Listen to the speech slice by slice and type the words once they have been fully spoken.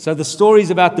So the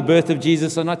stories about the birth of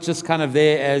Jesus are not just kind of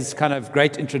there as kind of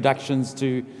great introductions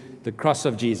to the cross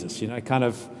of Jesus. Kind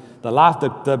of the life,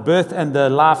 the birth and the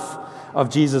life of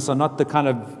Jesus are not the kind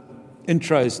of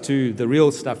intros to the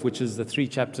real stuff, which is the 3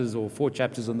 chapters or 4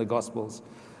 chapters in the Gospels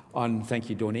on, thank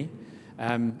you, Dorney,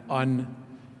 on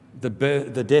the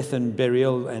death and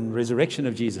burial and resurrection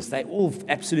of Jesus. They're all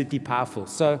absolutely powerful.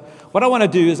 So what I want to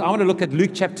do is I want to look at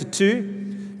Luke chapter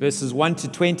 2, verses 1 to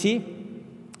 20,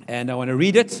 and I want to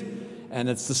read it. And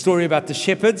it's the story about the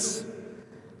shepherds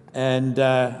and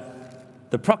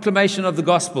the proclamation of the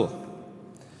gospel.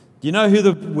 Do you know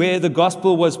where the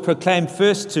gospel was proclaimed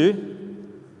first to?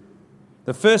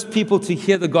 The first people to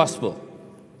hear the gospel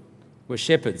were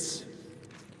shepherds.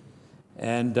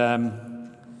 And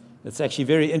it's actually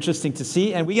very interesting to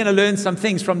see. And we're going to learn some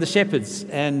things from the shepherds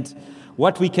and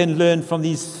what we can learn from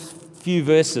these few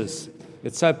verses.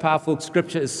 It's so powerful.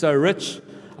 Scripture is so rich.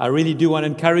 I really do want to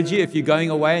encourage you, if you're going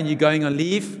away and you're going on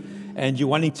leave and you're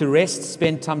wanting to rest,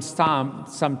 spend some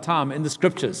time in the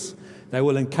Scriptures. They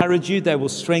will encourage you. They will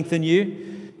strengthen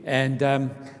you. And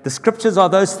the Scriptures are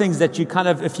those things that you kind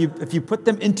of, if you put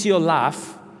them into your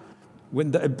life, when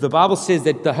the Bible says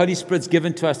that the Holy Spirit's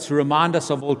given to us to remind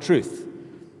us of all truth.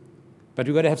 But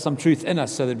we've got to have some truth in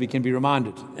us so that we can be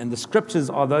reminded. And the Scriptures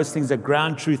are those things that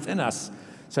ground truth in us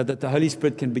so that the Holy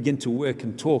Spirit can begin to work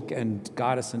and talk and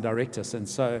guide us and direct us. And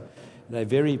so they're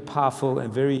very powerful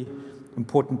and very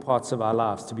important parts of our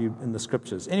lives to be in the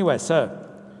Scriptures. Anyway, so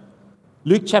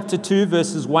Luke chapter 2,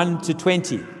 verses 1 to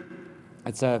 20.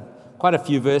 It's quite a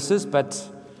few verses, but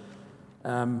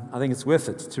I think it's worth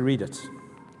it to read it.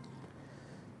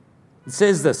 It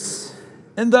says this: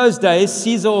 In those days,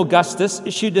 Caesar Augustus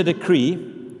issued a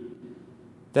decree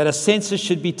that a census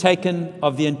should be taken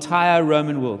of the entire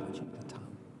Roman world.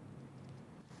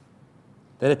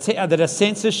 That a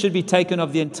census should be taken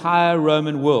of the entire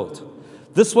Roman world.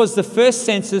 This was the first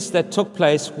census that took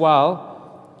place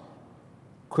while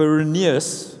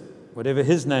Quirinius, whatever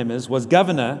his name is, was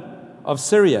governor of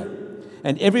Syria,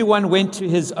 and everyone went to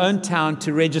his own town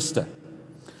to register.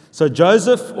 So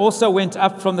Joseph also went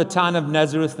up from the town of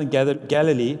Nazareth in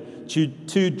Galilee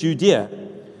to Judea,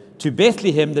 to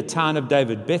Bethlehem, the town of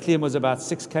David. Bethlehem was about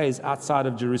 6 k's outside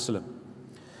of Jerusalem,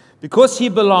 because he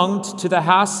belonged to the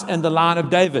house and the line of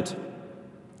David.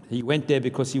 He went there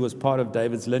because he was part of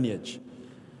David's lineage,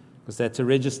 because they had to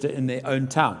register in their own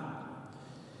town.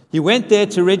 He went there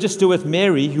to register with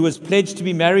Mary, who was pledged to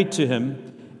be married to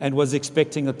him and was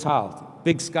expecting a child.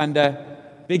 Big scandal,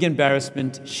 big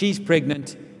embarrassment. She's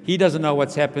pregnant. He doesn't know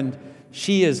what's happened.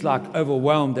 She is like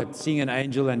overwhelmed at seeing an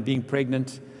angel and being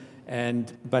pregnant,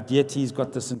 but yet he's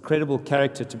got this incredible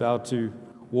character to be able to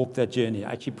walk that journey.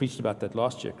 I actually preached about that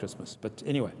last year at Christmas. But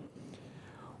anyway,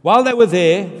 while they were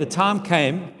there, the time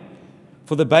came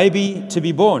for the baby to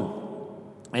be born,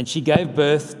 and she gave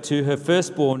birth to her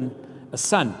firstborn, a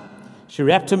son. She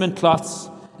wrapped him in cloths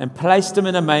and placed him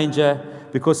in a manger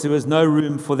because there was no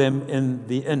room for them in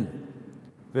the inn.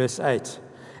 Verse 8.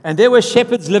 And there were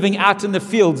shepherds living out in the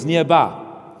fields nearby,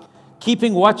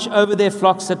 keeping watch over their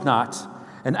flocks at night.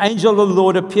 An angel of the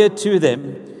Lord appeared to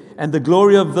them, and the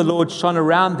glory of the Lord shone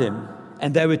around them,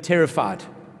 and they were terrified.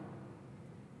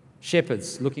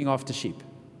 Shepherds looking after sheep.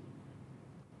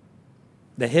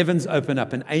 The heavens open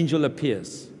up, an angel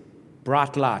appears,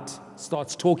 bright light,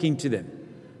 starts talking to them.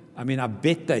 I mean, I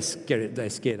bet they're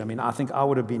scared. I mean, I think I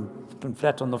would have been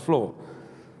flat on the floor.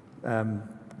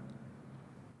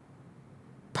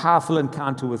 Powerful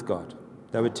encounter with God.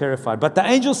 They were terrified. But the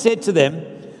angel said to them,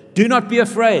 "Do not be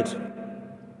afraid.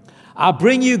 I'll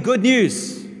bring you good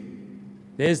news."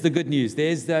 There's the good news.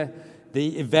 There's the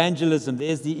evangelism.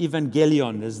 There's the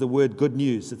evangelion. There's the word good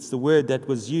news. It's the word that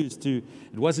was used it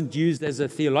wasn't used as a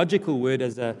theological word,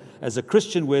 as a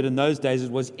Christian word in those days.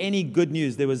 It was any good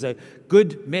news. There was a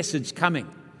good message coming.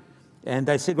 And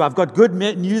they said, well, I've got good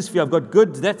news for you. I've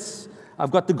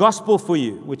got the gospel for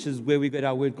you, which is where we get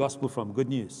our word gospel from, good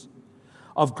news.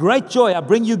 Of great joy, I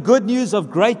bring you good news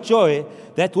of great joy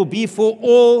that will be for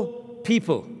all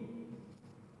people.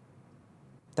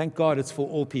 Thank God it's for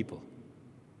all people.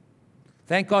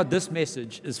 Thank God this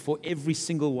message is for every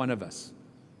single one of us.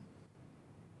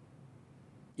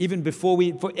 Even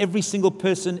for every single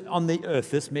person on the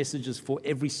earth, this message is for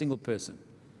every single person.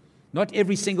 Not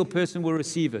every single person will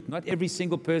receive it. Not every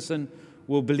single person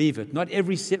will believe it. Not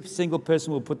every single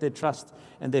person will put their trust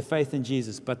and their faith in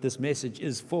Jesus. But this message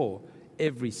is for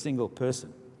every single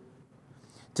person.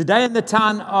 Today in the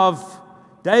town of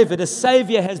David, a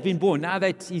Savior has been born. Now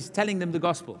he's telling them the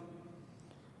gospel.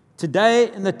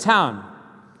 Today in the town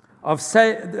of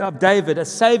David, a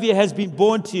Savior has been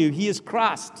born to you. He is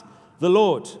Christ, the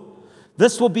Lord.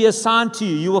 This will be a sign to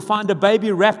you. You will find a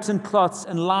baby wrapped in cloths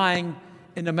and lying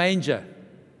in a manger.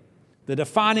 The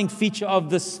defining feature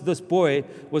of this boy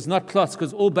was not cloths,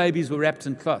 because all babies were wrapped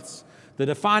in cloths. The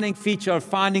defining feature of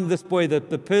finding this boy, the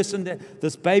person,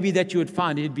 this baby that you would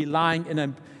find, he'd be lying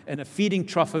in a feeding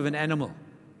trough of an animal.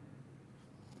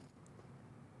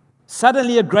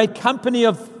 Suddenly, a great company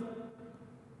of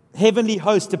heavenly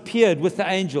hosts appeared with the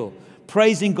angel,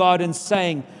 praising God and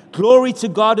saying, "Glory to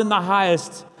God in the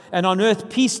highest, and on earth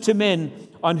peace to men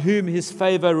on whom his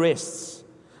favor rests."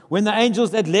 When the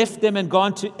angels had left them and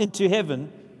gone into heaven,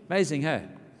 amazing, hey?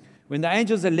 When the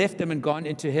angels had left them and gone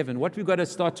into heaven, what we've got to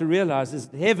start to realize is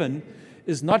heaven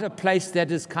is not a place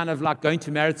that is kind of like going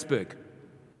to Maritzburg,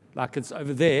 like it's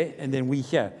over there and then we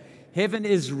here. Heaven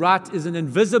is an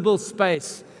invisible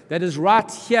space that is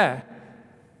right here.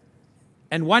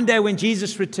 And one day when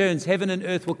Jesus returns, heaven and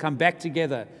earth will come back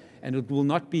together and it will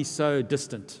not be so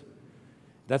distant.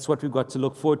 That's what we've got to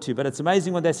look forward to. But it's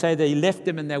amazing when they say that he left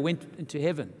them and they went into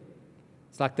heaven.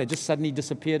 It's like they just suddenly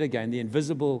disappeared again. The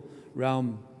invisible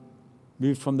realm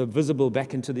moved from the visible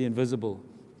back into the invisible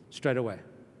straight away.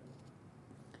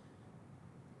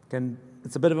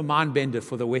 It's a bit of a mind bender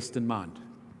for the Western mind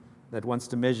that wants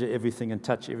to measure everything and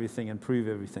touch everything and prove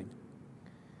everything.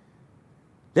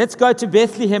 Let's go to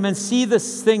Bethlehem and see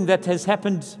this thing that has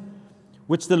happened,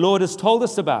 which the Lord has told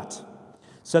us about.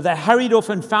 So they hurried off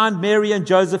and found Mary and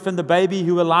Joseph and the baby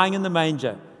who were lying in the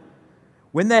manger.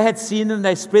 When they had seen him,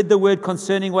 they spread the word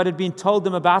concerning what had been told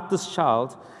them about this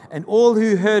child, and all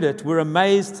who heard it were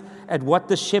amazed at what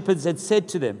the shepherds had said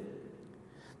to them.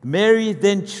 Mary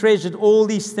then treasured all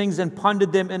these things and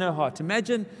pondered them in her heart.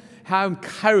 Imagine how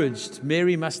encouraged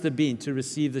Mary must have been to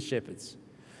receive the shepherds.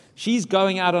 She's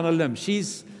going out on a limb.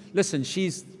 She's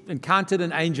encountered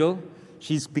an angel.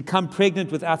 She's become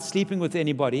pregnant without sleeping with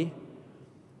anybody.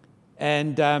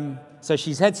 And so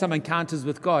she's had some encounters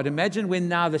with God. Imagine when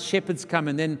now the shepherds come,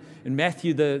 and then in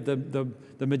Matthew, the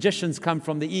magicians come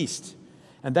from the east.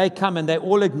 And they come and they're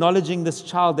all acknowledging this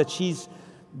child that she's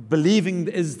believing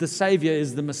is the Savior,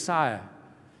 is the Messiah.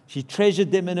 She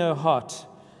treasured them in her heart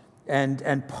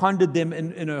and pondered them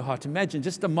in her heart. Imagine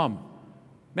just a mom.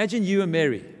 Imagine you and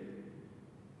Mary.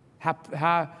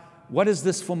 What is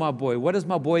this for my boy? What is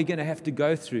my boy going to have to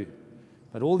go through?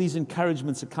 But all these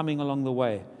encouragements are coming along the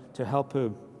way to help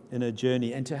her in her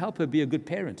journey and to help her be a good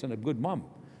parent and a good mom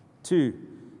to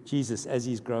Jesus as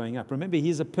he's growing up. Remember,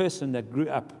 he's a person that grew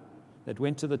up, that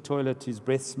went to the toilet, whose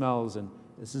breath smells, and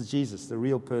this is Jesus, the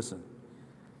real person.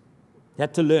 He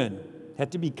had to learn, had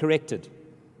to be corrected.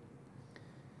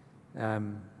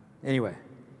 Anyway,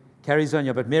 carries on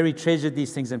here. But Mary treasured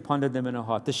these things and pondered them in her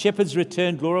heart. The shepherds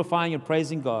returned, glorifying and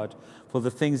praising God for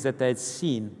the things that they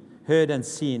had heard and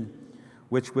seen,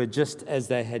 which were just as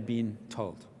they had been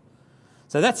told.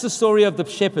 So that's the story of the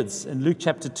shepherds in Luke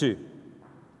chapter 2.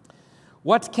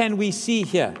 What can we see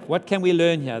here? What can we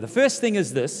learn here? The first thing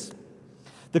is this.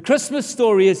 The Christmas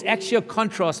story is actually a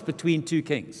contrast between two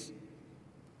kings.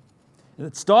 And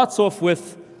it starts off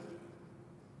with,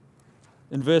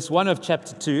 in verse 1 of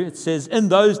chapter 2, it says, "In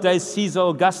those days Caesar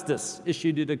Augustus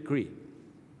issued a decree."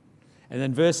 And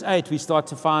then verse 8, we start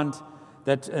to find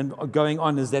that, and going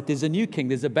on, is that there's a new king,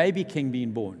 there's a baby king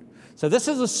being born. So this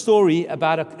is a story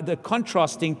about the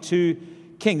contrasting two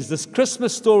kings. This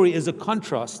Christmas story is a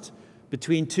contrast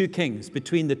between two kings,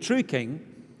 between the true king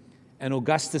and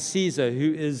Augustus Caesar,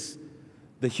 who is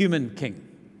the human king.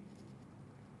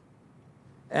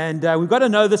 And we've got to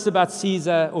know this about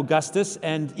Caesar Augustus,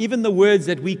 and even the words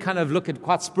that we kind of look at,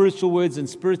 quite spiritual words and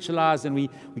spiritualize, and we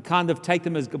kind of take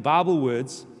them as Bible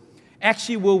words,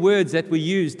 actually were words that were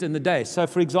used in the day. So,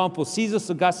 for example, Caesar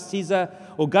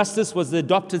Augustus was the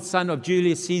adopted son of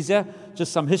Julius Caesar.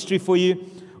 Just some history for you.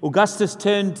 Augustus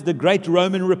turned the great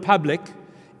Roman Republic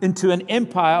into an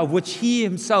empire of which he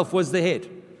himself was the head.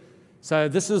 So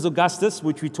this is Augustus,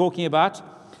 which we're talking about.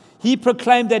 He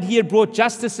proclaimed that he had brought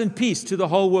justice and peace to the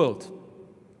whole world.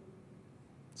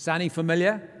 Sounding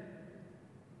familiar?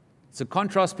 It's a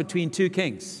contrast between two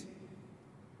kings.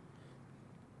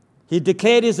 He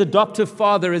declared his adoptive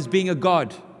father as being a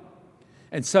god,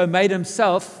 and so made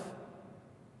himself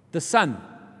the son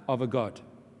of a god.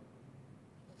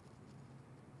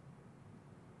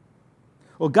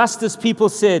 Augustus, people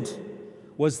said,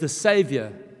 was the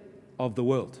savior of the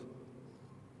world.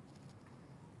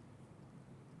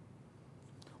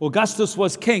 Augustus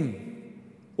was king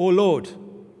or lord.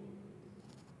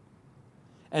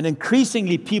 And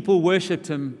increasingly, people worshipped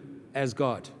him as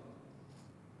God.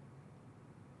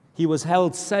 He was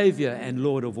held savior and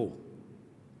lord of all.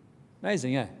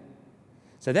 Amazing, eh?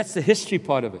 So that's the history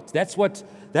part of it. That's what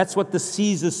the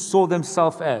Caesars saw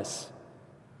themselves as.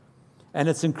 And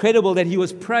it's incredible that he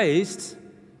was praised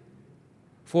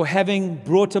for having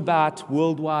brought about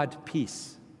worldwide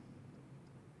peace.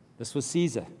 This was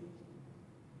Caesar.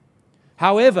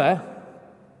 However,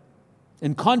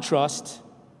 in contrast,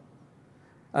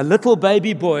 a little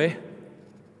baby boy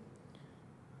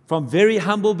from very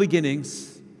humble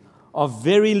beginnings, of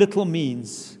very little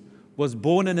means, was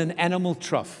born in an animal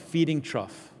trough, feeding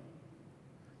trough,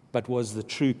 but was the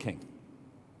true king.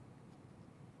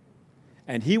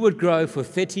 And he would grow for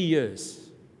 30 years.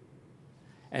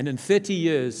 And in 30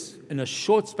 years, in a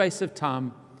short space of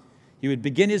time, he would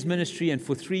begin his ministry, and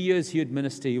for 3 years he would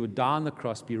minister. He would die on the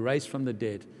cross, be raised from the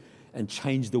dead, and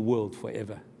change the world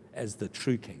forever as the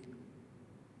true king.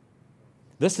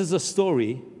 This is a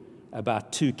story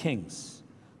about two kings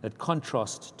that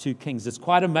contrast two kings. It's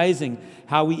quite amazing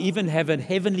how we even have a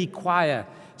heavenly choir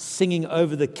singing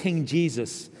over the King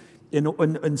Jesus.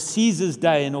 In Caesar's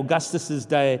day, in Augustus's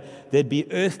day, there'd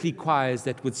be earthly choirs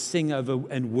that would sing over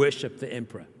and worship the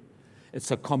emperor.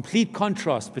 It's a complete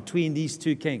contrast between these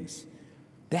two kings.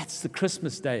 That's the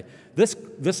Christmas day. This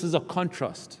is a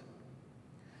contrast.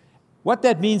 What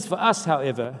that means for us,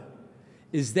 however,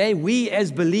 is that we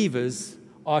as believers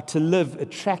are to live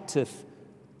attractive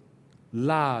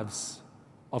lives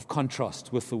of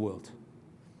contrast with the world.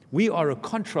 We are a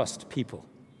contrast people.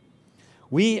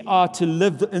 We are to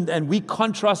live, and we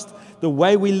contrast the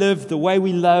way we live, the way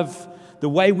we love, the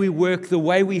way we work, the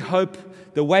way we hope,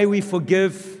 the way we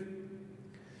forgive,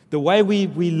 the way we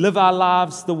live our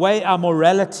lives, the way our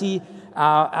morality,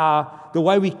 the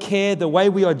way we care, the way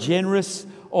we are generous,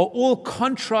 are all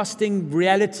contrasting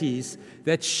realities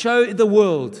that show the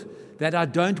world that I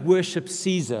don't worship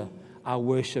Caesar, I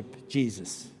worship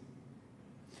Jesus.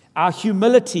 Our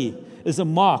humility is a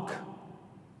mark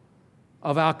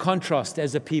of our contrast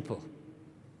as a people.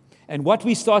 And what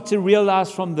we start to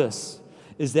realize from this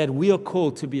is that we are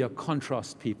called to be a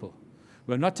contrast people.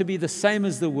 We're not to be the same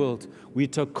as the world. We're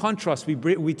to contrast.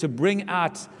 We're to bring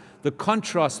out the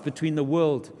contrast between the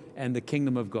world and the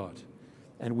kingdom of God.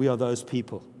 And we are those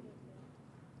people.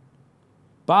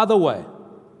 By the way,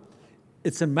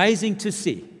 it's amazing to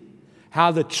see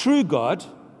how the true God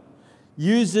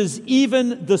uses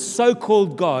even the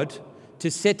so-called God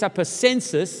to set up a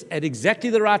census at exactly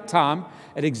the right time,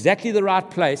 at exactly the right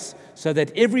place, so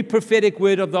that every prophetic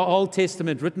word of the Old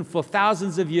Testament written for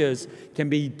thousands of years can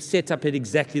be set up at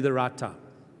exactly the right time.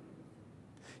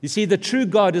 You see, the true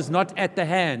God is not at the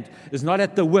hand, is not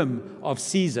at the whim of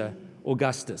Caesar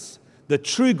Augustus. The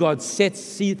true God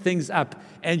sets things up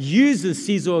and uses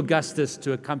Caesar Augustus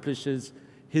to accomplish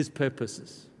his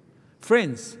purposes.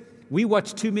 Friends, we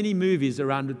watch too many movies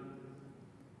around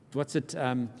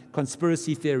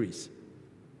conspiracy theories.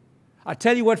 I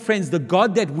tell you what, friends, the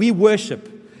God that we worship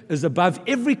is above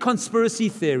every conspiracy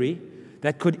theory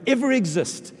that could ever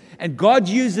exist. And God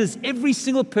uses every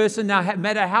single person, no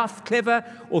matter how clever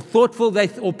or thoughtful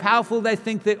or powerful they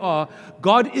think they are.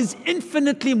 God is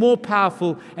infinitely more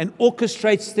powerful and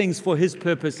orchestrates things for His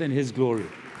purpose and His glory.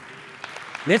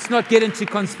 Let's not get into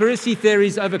conspiracy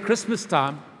theories over Christmas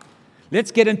time. Let's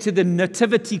get into the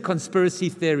nativity conspiracy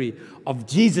theory of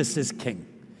Jesus as King,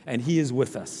 and He is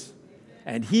with us.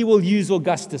 And He will use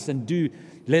Augustus and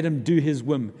let him do His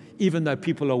whim, even though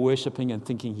people are worshiping and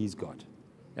thinking He's God.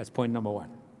 That's point number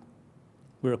one.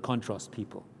 We're a contrast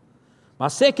people. My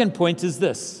second point is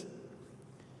this.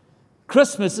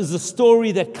 Christmas is a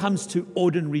story that comes to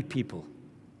ordinary people.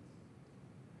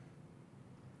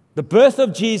 The birth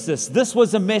of Jesus, this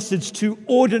was a message to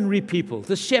ordinary people.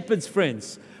 The shepherds'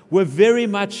 friends were very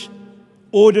much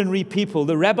ordinary people.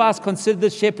 The rabbis considered the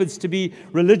shepherds to be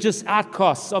religious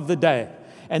outcasts of the day.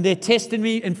 And their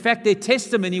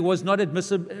testimony was not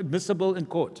admissible in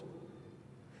court.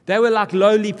 They were like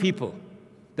lowly people.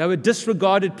 They were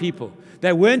disregarded people.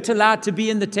 They weren't allowed to be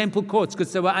in the temple courts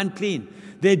because they were unclean.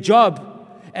 Their job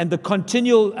and the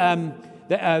continual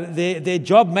their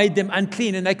job made them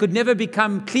unclean, and they could never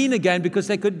become clean again because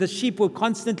the sheep were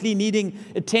constantly needing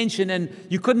attention, and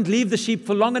you couldn't leave the sheep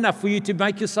for long enough for you to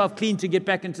make yourself clean to get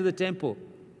back into the temple.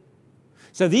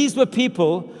 So these were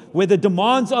people where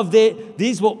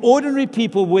these were ordinary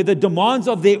people where the demands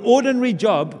of their ordinary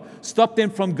job stopped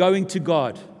them from going to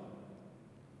God.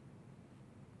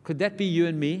 Could that be you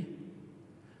and me?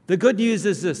 The good news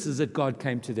is this, is that God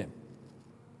came to them.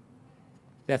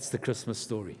 That's the Christmas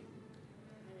story.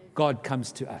 God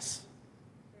comes to us.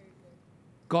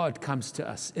 God comes to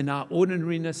us in our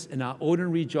ordinariness, in our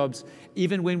ordinary jobs,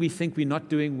 even when we think we're not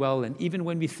doing well, and even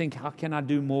when we think, how can I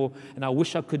do more? And I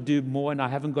wish I could do more, and I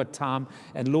haven't got time.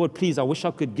 And Lord, please, I wish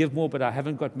I could give more, but I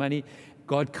haven't got money.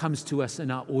 God comes to us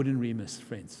in our ordinariness,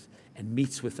 friends, and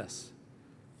meets with us.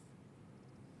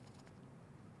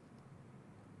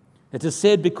 It is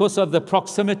said because of the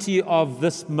proximity of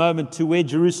this moment to where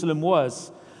Jerusalem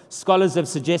was, scholars have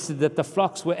suggested that the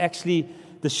flocks were actually,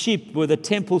 the sheep were the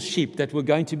temple sheep that were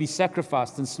going to be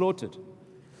sacrificed and slaughtered.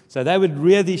 So they would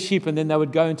rear these sheep and then they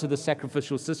would go into the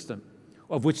sacrificial system,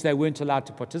 of which they weren't allowed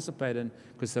to participate in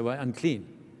because they were unclean.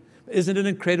 Isn't it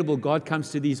incredible? God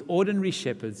comes to these ordinary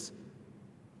shepherds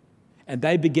and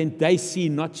they see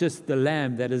not just the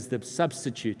lamb that is the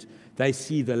substitute, they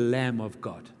see the Lamb of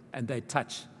God and they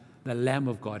touch the Lamb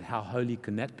of God. How holy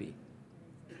can that be?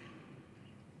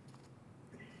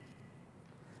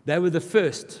 They were the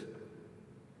first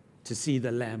to see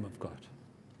the Lamb of God,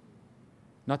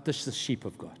 not just the sheep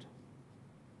of God.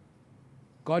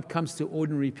 God comes to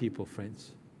ordinary people,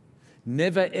 friends.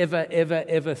 Never, ever, ever,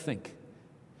 ever think,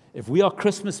 if we are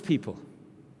Christmas people,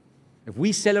 if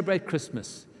we celebrate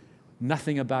Christmas,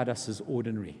 nothing about us is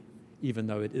ordinary, even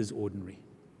though it is ordinary.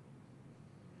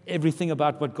 Everything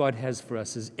about what God has for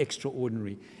us is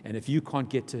extraordinary. And if you can't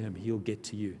get to Him, He'll get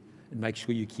to you. And make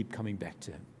sure you keep coming back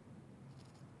to Him.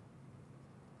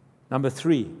 Number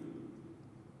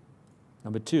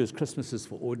two is Christmas is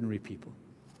for ordinary people.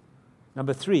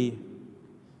 Number three,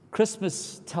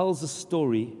 Christmas tells a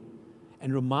story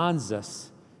and reminds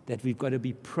us that we've got to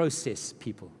be process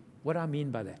people. What do I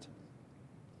mean by that?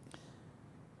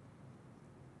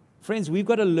 Friends, we've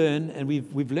got to learn, and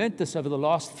we've learned this over the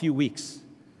last few weeks,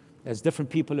 as different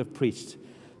people have preached,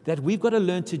 that we've got to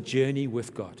learn to journey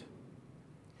with God.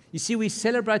 You see, we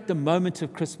celebrate the moment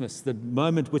of Christmas, the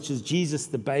moment which is Jesus,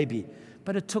 the baby,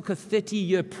 but it took a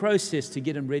 30-year process to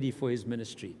get Him ready for His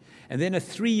ministry, and then a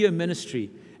 3-year ministry,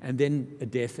 and then a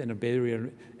death and a burial.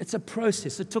 It's a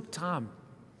process. It took time.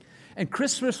 And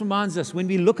Christmas reminds us, when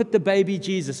we look at the baby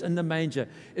Jesus in the manger,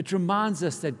 it reminds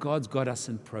us that God's got us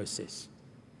in process.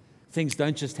 Things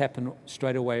don't just happen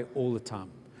straight away all the time.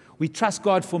 We trust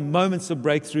God for moments of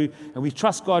breakthrough, and we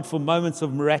trust God for moments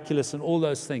of miraculous and all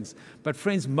those things. But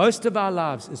friends, most of our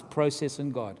lives is process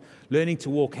in God. Learning to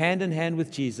walk hand in hand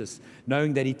with Jesus,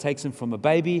 knowing that He takes him from a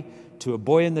baby to a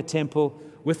boy in the temple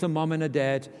with a mom and a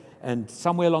dad, and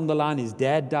somewhere along the line his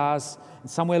dad dies, and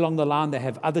somewhere along the line they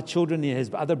have other children, he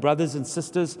has other brothers and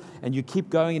sisters, and you keep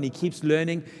going and he keeps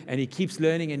learning, and he keeps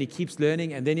learning, and he keeps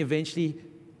learning, and then eventually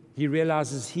he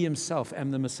realizes he himself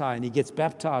am the Messiah, and he gets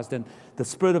baptized, and the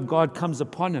Spirit of God comes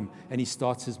upon him, and he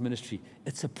starts his ministry.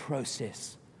 It's a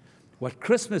process. What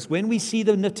Christmas, when we see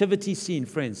the nativity scene,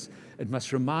 friends, it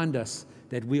must remind us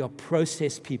that we are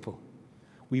process people.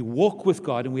 We walk with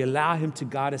God, and we allow Him to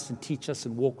guide us and teach us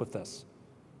and walk with us.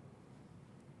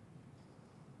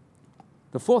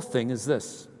 The fourth thing is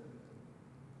this.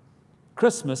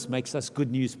 Christmas makes us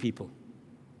good news people,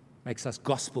 makes us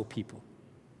gospel people.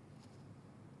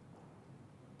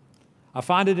 I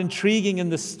find it intriguing in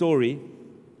this story.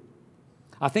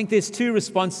 I think there's two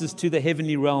responses to the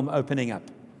heavenly realm opening up.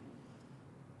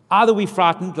 Either we're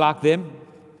frightened like them,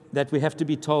 that we have to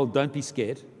be told, don't be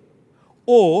scared.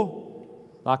 Or,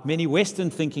 like many Western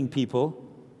thinking people,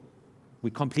 we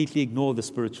completely ignore the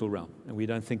spiritual realm and we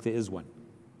don't think there is one.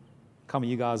 Come on,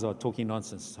 you guys are talking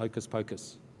nonsense, hocus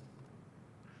pocus.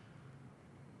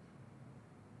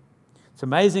 It's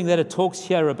amazing that it talks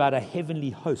here about a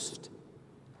heavenly host.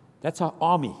 That's our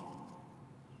army.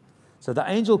 So the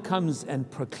angel comes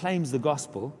and proclaims the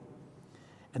gospel,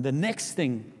 and the next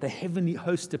thing, the heavenly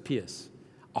host appears.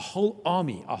 A whole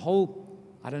army,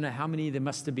 I don't know how many there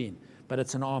must have been, but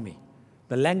it's an army.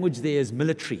 The language there is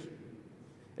military.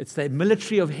 It's the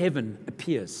military of heaven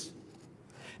appears.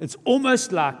 It's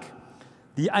almost like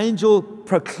the angel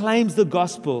proclaims the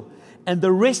gospel, and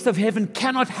the rest of heaven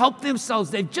cannot help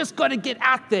themselves. They've just got to get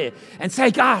out there and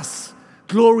say, guys,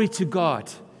 glory to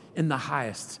God in the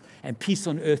highest, and peace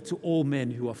on earth to all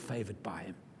men who are favored by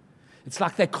Him. It's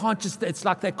like they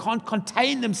can't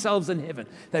contain themselves in heaven.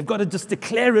 They've got to just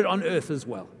declare it on earth as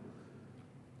well.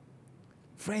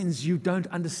 Friends, you don't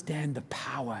understand the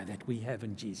power that we have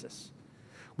in Jesus.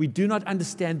 We do not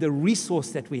understand the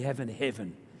resource that we have in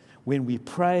heaven when we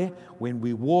pray, when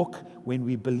we walk, when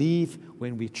we believe,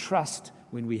 when we trust,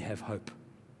 when we have hope.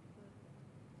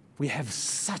 We have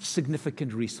such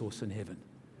significant resource in heaven.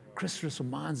 Christmas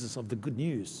reminds us of the good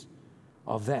news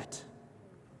of that.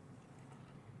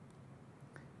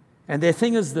 And their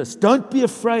thing is this: don't be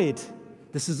afraid.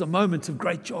 This is a moment of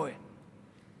great joy.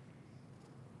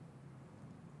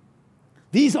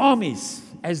 These armies,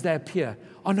 as they appear,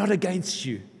 are not against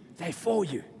you. They're for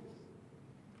you.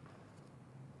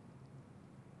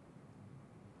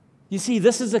 You see,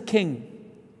 this is a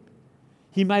king.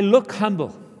 He may look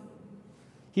humble.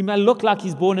 He may look like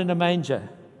he's born in a manger.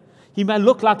 He may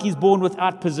look like he's born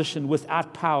without position,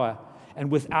 without power, and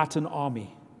without an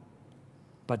army.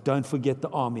 But don't forget the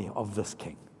army of this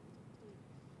king.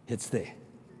 it's there.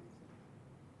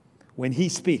 When he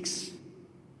speaks,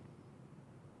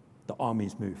 the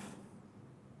armies move.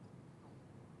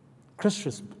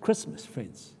 Christmas,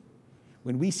 friends,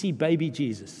 when we see baby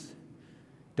Jesus,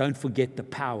 don't forget the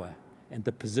power and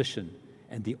the position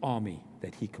and the army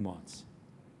that he commands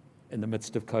in the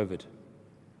midst of COVID,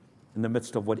 in the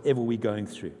midst of whatever we're going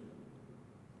through.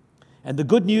 And the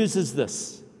good news is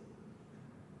this: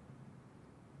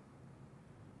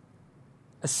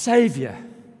 a Savior,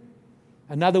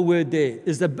 another word there,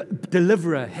 is a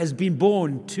deliverer, has been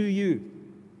born to you.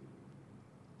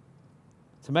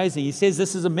 It's amazing. He says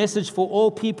this is a message for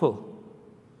all people.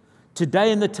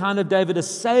 Today in the town of David, a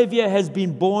Savior has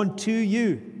been born to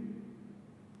you.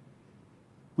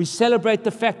 We celebrate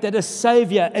the fact that a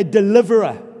Savior, a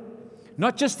deliverer,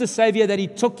 not just a Savior that he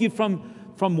took you from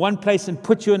one place and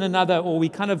put you in another, or we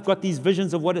kind of got these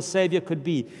visions of what a Savior could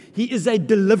be. He is a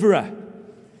deliverer.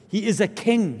 He is a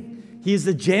king. He is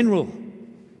a general.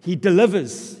 He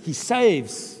delivers. He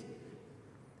saves.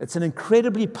 It's an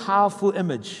incredibly powerful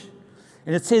image.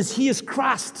 And it says, he is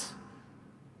Christ.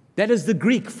 That is the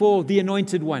Greek for the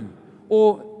anointed one.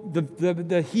 Or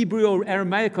the Hebrew or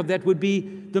Aramaic of that would be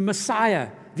the Messiah,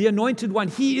 the anointed one.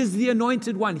 He is the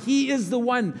anointed one. He is the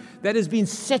one that has been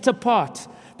set apart,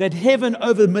 that heaven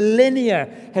over millennia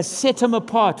has set him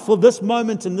apart for this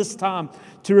moment and this time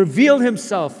to reveal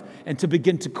himself and to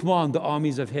begin to command the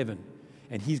armies of heaven.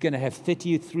 And he's going to have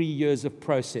 33 years of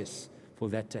process for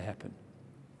that to happen.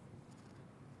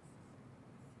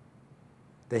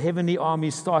 The heavenly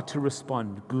armies start to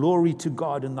respond. Glory to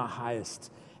God in the highest,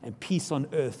 and peace on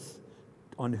earth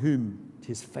on whom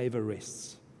his favor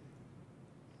rests.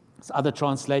 As other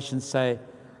translations say,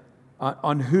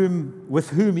 with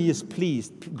whom he is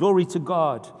pleased. Glory to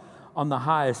God on the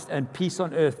highest, and peace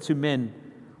on earth to men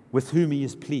with whom he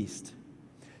is pleased.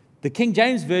 The King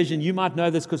James Version, you might know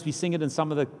this because we sing it in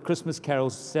some of the Christmas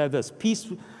carols, say this: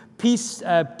 peace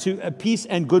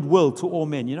and goodwill to all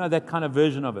men. You know, that kind of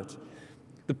version of it.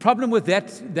 The problem with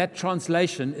that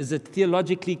translation is it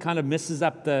theologically kind of messes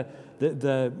up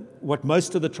what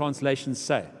most of the translations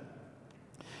say.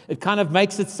 It kind of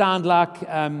makes it sound like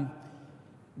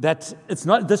that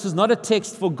this is not a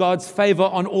text for God's favor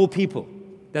on all people.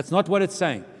 That's not what it's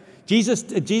saying. Jesus,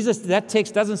 that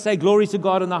text doesn't say glory to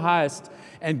God in the highest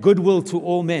and goodwill to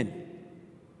all men.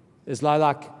 It's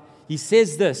like he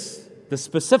says this, the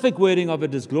specific wording of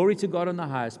it is glory to God in the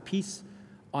highest, peace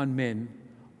on men,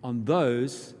 on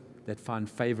those that find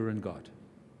favor in God,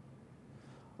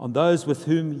 on those with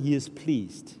whom he is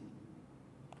pleased.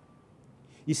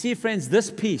 You see, friends,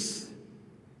 this peace,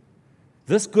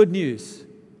 this good news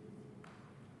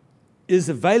is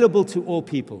available to all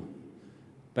people,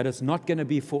 but it's not going to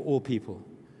be for all people.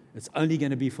 It's only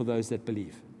going to be for those that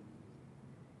believe.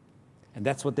 And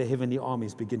that's what the heavenly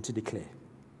armies begin to declare.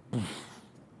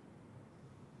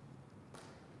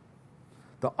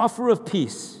 The offer of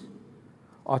peace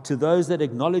are to those that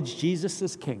acknowledge Jesus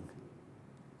as King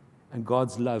and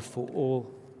God's love for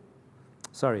all.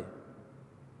 It's the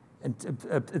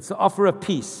offer of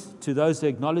peace to those that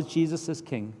acknowledge Jesus as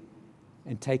King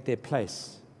and take their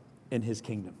place in his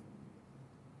kingdom.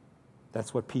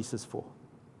 That's what peace is for.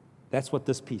 That's what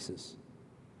this peace is.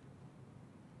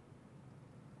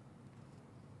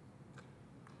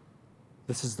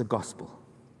 This is the gospel.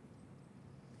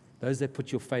 Those that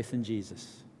put your faith in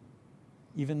Jesus,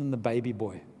 even in the baby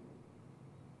boy,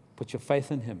 put your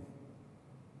faith in him.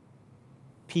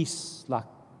 Peace like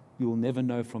you will never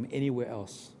know from anywhere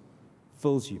else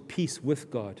fills you. Peace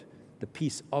with God, the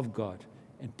peace of God,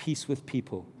 and peace with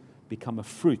people become a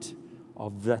fruit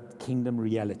of that kingdom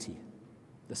reality.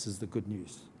 This is the good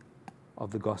news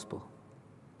of the gospel.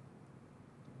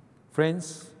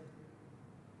 Friends,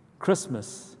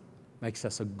 Christmas makes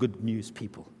us a good news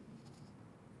people.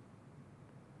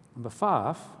 Number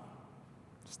 5,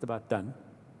 just about done.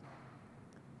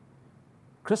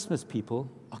 Christmas people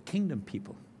are kingdom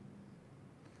people.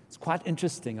 It's quite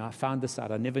interesting. I found this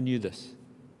out. I never knew this.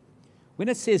 When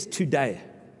it says today,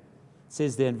 it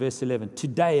says there in verse 11,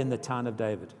 today in the town of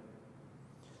David.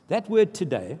 That word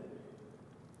today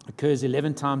occurs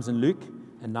 11 times in Luke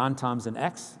and 9 times in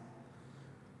Acts.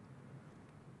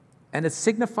 And it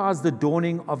signifies the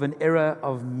dawning of an era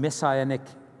of messianic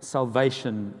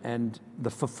salvation and the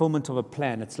fulfillment of a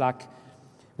plan. It's like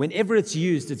whenever it's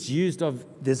used of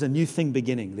there's a new thing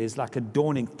beginning. There's like a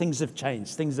dawning. Things have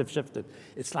changed. Things have shifted.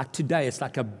 It's like today. It's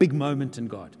like a big moment in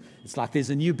God. It's like there's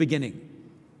a new beginning.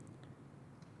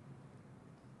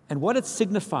 And what it's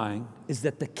signifying is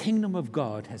that the kingdom of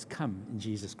God has come in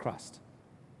Jesus Christ.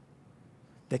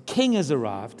 The King has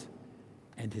arrived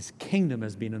and his kingdom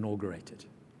has been inaugurated.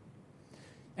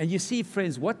 And you see,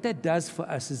 friends, what that does for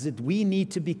us is that we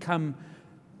need to become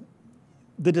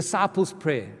the disciples'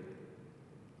 prayer.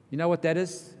 You know what that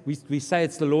is? We say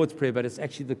it's the Lord's Prayer, but it's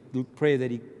actually the prayer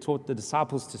that He taught the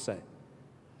disciples to say.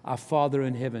 Our Father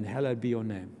in heaven, hallowed be your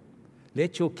name.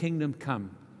 Let your kingdom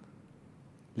come.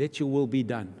 Let your will be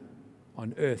done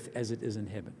on earth as it is in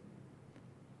heaven.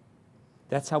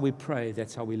 That's how we pray.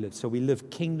 That's how we live. So we live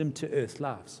kingdom to earth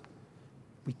lives.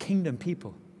 We kingdom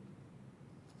people.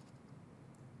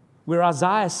 We're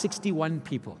Isaiah 61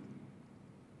 people.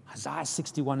 Isaiah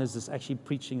 61 is this, actually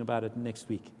preaching about it next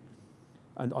week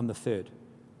and on the 3rd.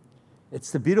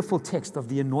 It's the beautiful text of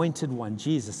the anointed one,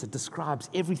 Jesus. It describes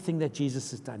everything that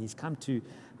Jesus has done. He's come to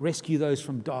rescue those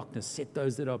from darkness, set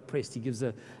those that are oppressed. He gives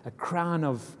a crown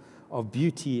of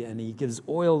beauty, and He gives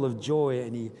oil of joy,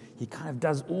 and he kind of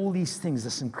does all these things,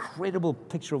 this incredible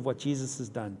picture of what Jesus has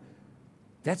done.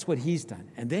 That's what He's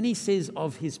done. And then He says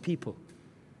of His people,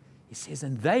 He says,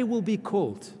 and they will be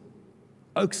called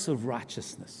oaks of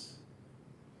righteousness,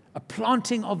 a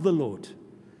planting of the Lord,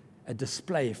 a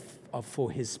display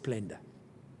for His splendor.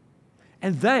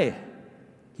 And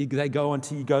he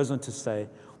goes on to say,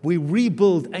 we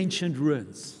rebuild ancient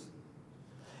ruins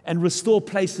and restore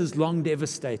places long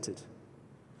devastated.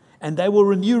 And they will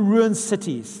renew ruined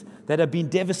cities that have been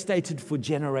devastated for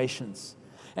generations.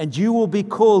 And you will be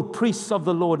called priests of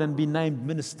the Lord and be named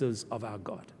ministers of our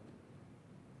God.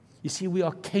 You see, we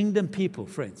are kingdom people,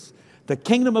 friends. The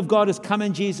kingdom of God has come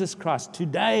in Jesus Christ.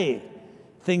 Today,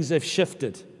 things have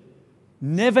shifted.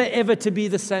 Never, ever to be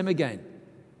the same again.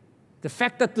 The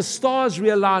fact that the stars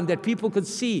realigned, that people could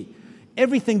see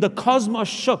everything, the cosmos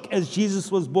shook as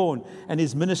Jesus was born and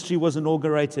His ministry was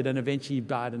inaugurated, and eventually He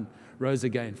died and rose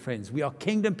again. Friends, we are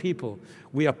kingdom people.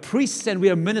 We are priests and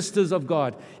we are ministers of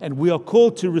God, and we are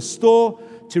called to restore,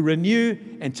 to renew,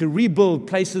 and to rebuild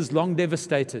places long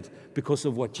devastated because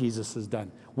of what Jesus has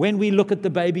done. When we look at the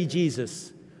baby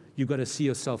Jesus, you've got to see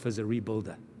yourself as a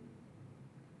rebuilder.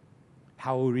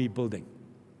 How are we rebuilding?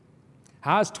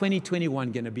 How is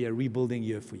 2021 going to be a rebuilding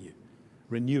year for you?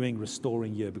 Renewing,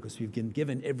 restoring year, because we've been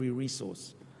given every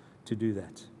resource to do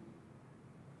that.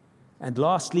 And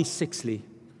lastly,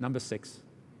 number 6,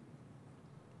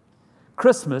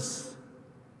 Christmas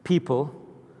people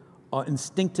are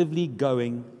instinctively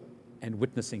going and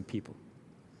witnessing people.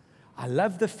 I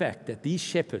love the fact that these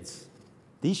shepherds,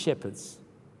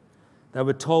 they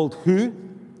were told who?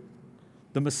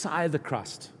 The Messiah, the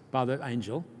Christ, by the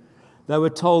angel. They were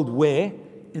told where?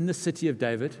 In the city of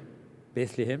David,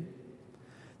 Bethlehem.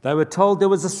 They were told there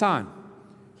was a sign.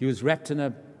 He was wrapped in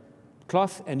a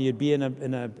cloth and he'd be in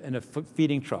a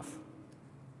feeding trough.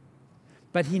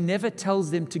 But He never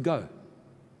tells them to go.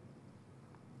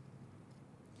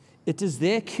 It is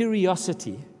their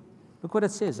curiosity. Look what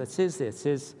it says. It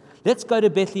says, let's go to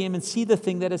Bethlehem and see the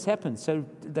thing that has happened, so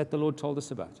that the Lord told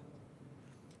us about.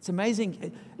 It's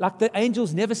amazing. Like, the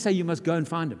angels never say you must go and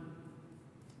find Him.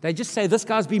 They just say, this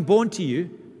guy's been born to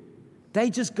you.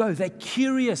 They just go. They're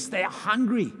curious. They are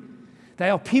hungry. They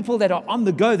are people that are on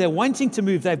the go. They're wanting to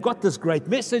move. They've got this great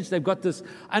message. They've got this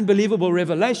unbelievable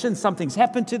revelation. Something's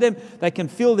happened to them. They can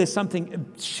feel there's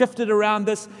something shifted around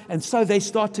this. And so they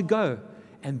start to go.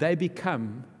 And they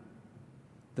become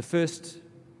the first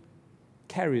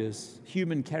carriers,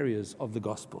 human carriers of the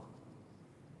gospel,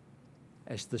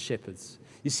 as the shepherds.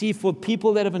 You see, for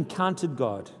people that have encountered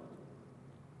God,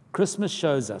 Christmas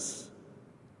shows us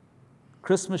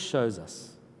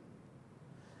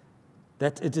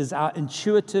that it is our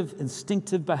intuitive,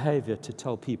 instinctive behavior to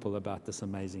tell people about this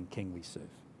amazing King we serve.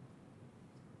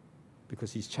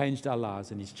 Because He's changed our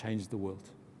lives and He's changed the world.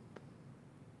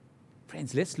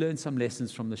 Friends, let's learn some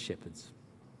lessons from the shepherds.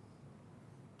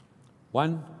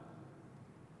 1,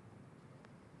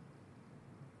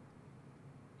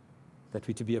 that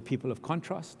we're to be a people of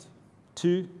contrast.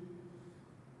 2,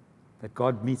 that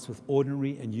God meets with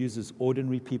ordinary and uses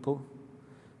ordinary people.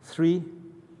 3,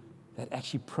 that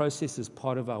actually process is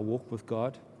part of our walk with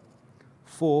God.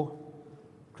 4,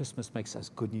 Christmas makes us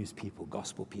good news people,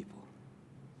 gospel people.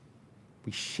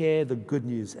 We share the good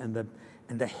news, and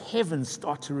the heavens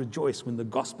start to rejoice when the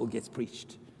gospel gets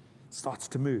preached. It starts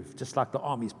to move, just like the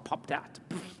armies popped out.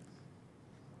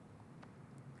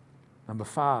 Number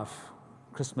 5,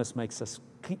 Christmas makes us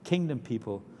kingdom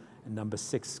people. And number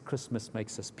 6, Christmas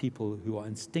makes us people who are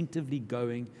instinctively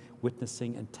going,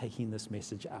 witnessing, and taking this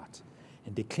message out,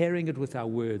 and declaring it with our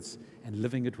words and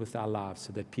living it with our lives,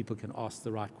 so that people can ask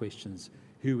the right questions.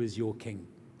 Who is your King?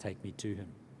 Take me to Him.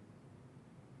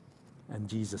 And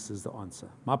Jesus is the answer.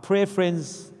 My prayer,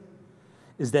 friends,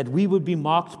 is that we would be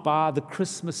marked by the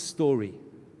Christmas story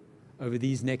over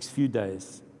these next few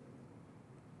days.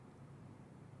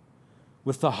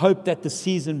 with the hope that the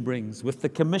season brings, with the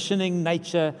commissioning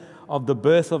nature of the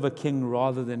birth of a king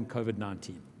rather than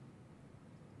COVID-19.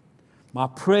 My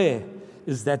prayer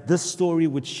is that this story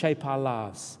would shape our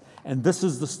lives, and this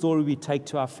is the story we take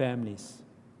to our families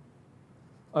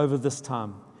over this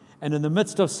time. And in the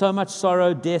midst of so much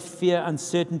sorrow, death, fear,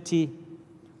 uncertainty,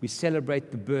 we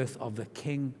celebrate the birth of the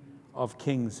King of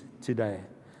Kings today,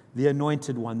 the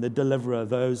Anointed One, the Deliverer,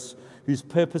 those whose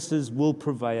purposes will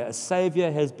prevail. A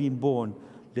Savior has been born.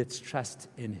 Let's trust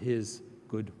in His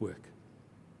good work.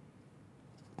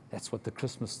 That's what the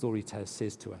Christmas story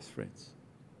says to us, friends.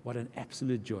 What an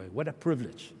absolute joy. What a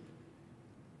privilege.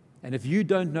 And if you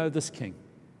don't know this King,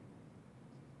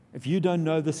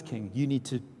 you need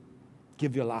to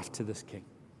give your life to this King.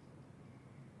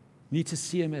 You need to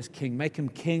see Him as King. Make Him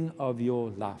King of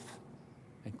your life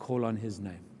and call on His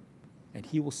name. And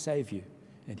He will save you,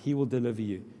 and He will deliver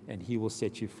you, and He will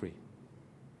set you free.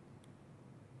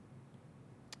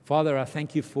 Father, I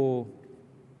thank You for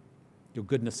Your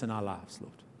goodness in our lives,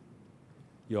 Lord.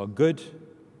 You are good.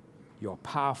 You are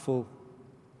powerful.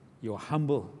 You are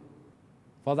humble.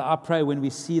 Father, I pray when we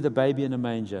see the baby in a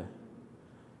manger,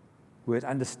 we would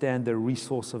understand the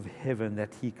resource of heaven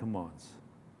that He commands.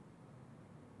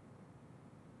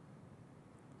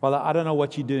 Father, I don't know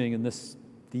what You're doing in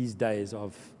these days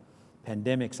of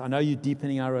pandemics. I know You're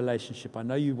deepening our relationship. I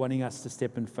know You're wanting us to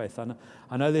step in faith.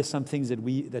 I know there's some things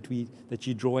that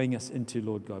You're drawing us into,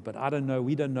 Lord God. But I don't know.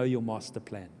 We don't know Your master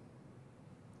plan.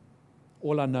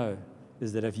 All I know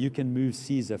is that if You can move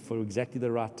Caesar for exactly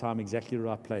the right time, exactly the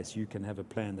right place, You can have a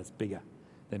plan that's bigger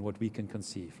than what we can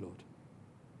conceive, Lord.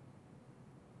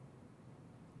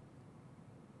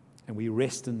 And we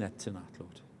rest in that tonight,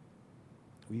 Lord.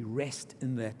 We rest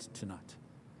in that tonight.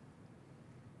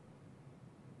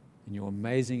 In Your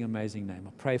amazing, amazing name.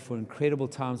 I pray for incredible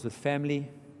times with family,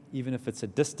 even if it's a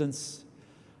distance.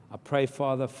 I pray,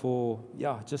 Father, for,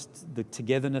 just the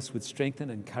togetherness would strengthen,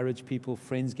 encourage people,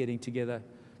 friends getting together,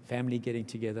 family getting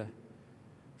together.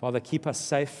 Father, keep us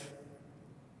safe.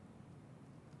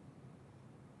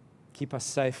 Keep us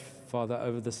safe, Father,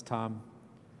 over this time.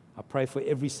 I pray for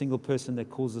every single person that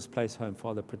calls this place home.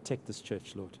 Father, protect this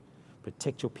church, Lord.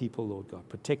 Protect Your people, Lord God.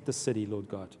 Protect the city, Lord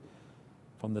God,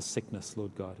 from the sickness,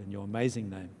 Lord God, in Your amazing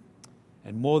name.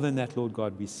 And more than that, Lord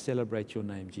God, we celebrate Your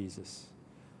name, Jesus,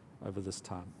 over this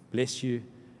time. Bless You,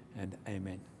 and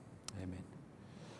amen. Amen.